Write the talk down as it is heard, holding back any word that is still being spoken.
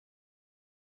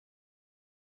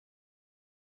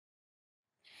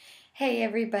Hey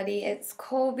everybody, it's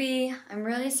Colby. I'm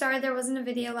really sorry there wasn't a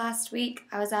video last week.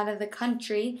 I was out of the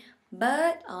country,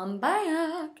 but I'm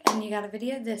back and you got a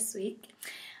video this week.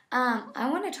 I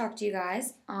want to talk to you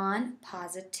guys on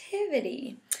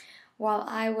positivity. While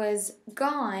I was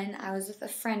gone, I was with a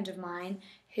friend of mine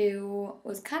who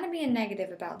was kind of being negative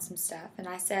about some stuff. And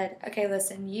I said, okay,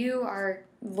 listen, you are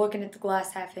looking at the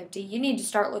glass half empty. You need to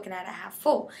start looking at it half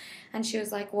full. And she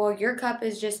was like, well, your cup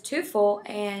is just too full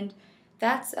and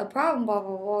that's a problem, blah,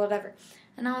 blah, blah, whatever.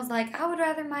 And I was like, I would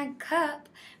rather my cup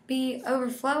be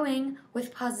overflowing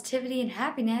with positivity and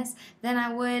happiness than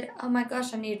I would, oh my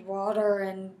gosh, I need water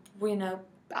and,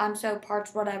 I'm so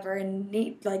parched, whatever, and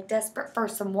need, desperate for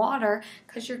some water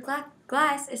because your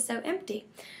glass is so empty.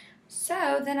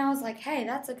 So then I was like, hey,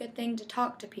 that's a good thing to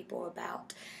talk to people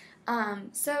about.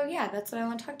 So yeah, that's what I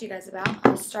want to talk to you guys about.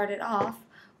 I'll start it off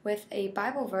with a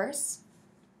Bible verse.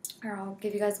 Or I'll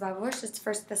give you guys a Bible verse. It's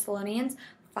 1 Thessalonians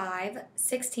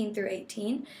 5:16 through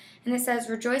 18. And it says,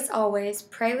 rejoice always,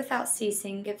 pray without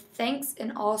ceasing, give thanks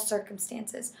in all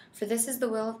circumstances, for this is the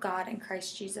will of God in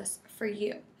Christ Jesus for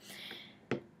you.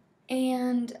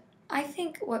 And I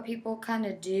think what people kind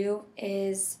of do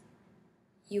is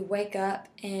you wake up,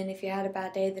 and if you had a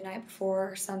bad day the night before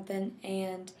or something,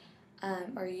 and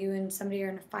or you and somebody are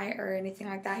in a fight or anything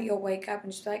like that, you'll wake up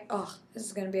and just be like, oh, this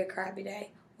is going to be a crappy day,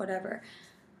 whatever.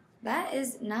 That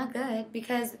is not good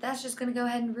because that's just going to go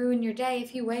ahead and ruin your day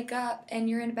if you wake up and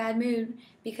you're in a bad mood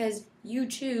because you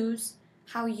choose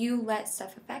how you let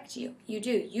stuff affect you. You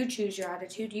do. You choose your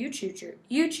attitude. You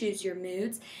choose your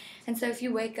moods. And so if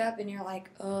you wake up and you're like,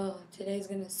 oh, today's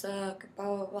going to suck,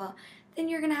 blah, blah, blah, then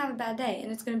you're going to have a bad day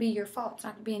and it's going to be your fault. It's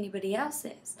not going to be anybody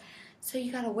else's. So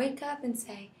you got to wake up and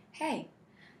say, hey,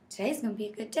 today's going to be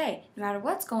a good day. No matter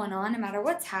what's going on, no matter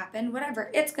what's happened,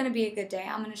 whatever, it's going to be a good day.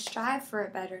 I'm going to strive for a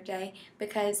better day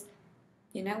because,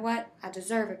 you know what? I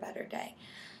deserve a better day.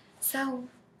 So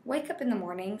wake up in the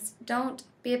mornings. Don't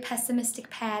be a pessimistic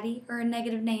Patty or a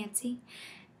negative Nancy.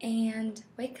 And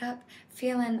wake up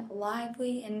feeling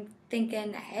lively and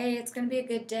thinking, hey, it's going to be a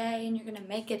good day and you're going to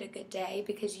make it a good day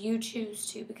because you choose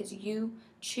to, because you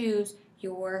choose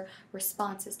your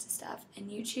responses to stuff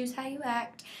and you choose how you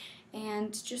act.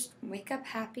 And just wake up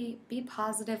happy, be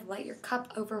positive, let your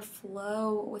cup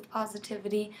overflow with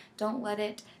positivity. Don't let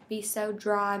it be so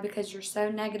dry because you're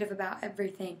so negative about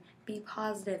everything. Be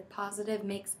positive. Positive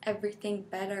makes everything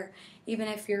better. Even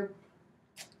if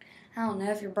I don't know,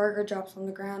 if your burger drops on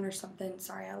the ground or something.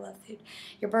 Sorry, I love food.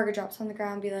 Your burger drops on the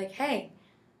ground, be like, hey,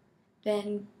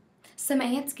 then some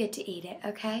ants get to eat it,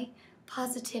 okay?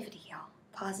 Positivity, y'all.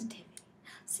 Positivity.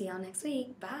 See y'all next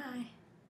week. Bye.